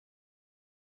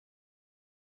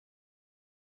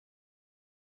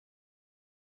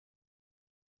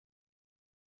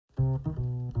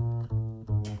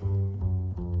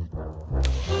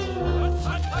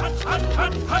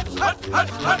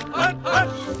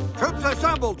Troops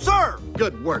assembled, sir!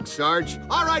 Good work, Sarge.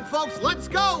 All right, folks, let's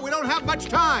go. We don't have much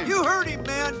time. You heard him,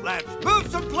 man. Let's move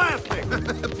some plastic.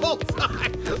 Bullseye.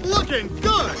 Looking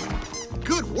good.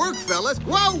 Good work, fellas.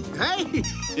 Whoa, hey,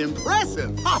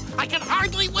 impressive. Oh, I can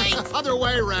hardly wait. Other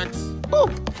way, Rex. Woo.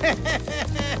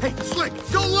 Hey, Slick,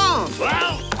 go long.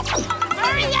 Well,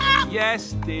 hurry up.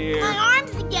 Yes, dear. My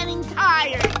arms are getting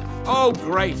tired. Oh,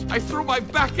 great. I threw my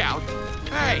back out.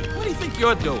 Hey, what do you think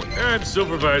you're doing? I'm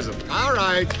supervising. All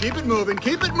right, keep it moving,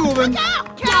 keep it moving. Look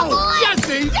out, cowboy.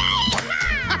 Jesse!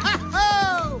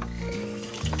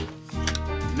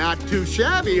 Not too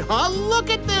shabby, huh? Look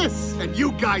at this! And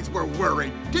you guys were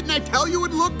worried. Didn't I tell you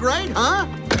it'd look great, huh?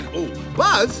 Oh,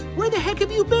 Buzz, where the heck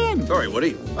have you been? sorry,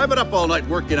 Woody. I've been up all night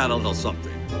working on a little something.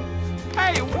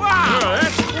 Hey, wow! Oh,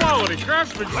 that's quality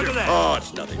craftsmanship. Look at that. Oh,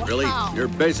 it's nothing, really. Wow. Your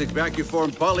basic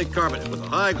vacuum-formed polycarbonate with a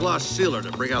high-gloss sealer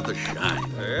to bring out the shine.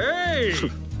 Hey!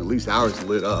 At least ours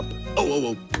lit up.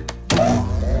 Oh.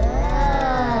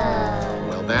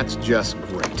 Well, that's just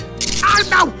great. Ah,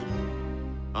 no!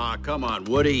 Ah, come on,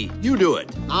 Woody. You do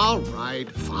it. All right,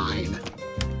 fine.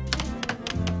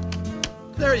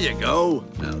 There you go.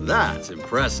 Now that's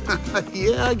impressive.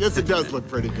 Yeah, I guess it does look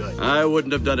pretty good. I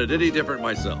wouldn't have done it any different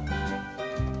myself.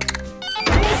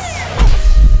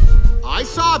 I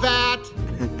saw that.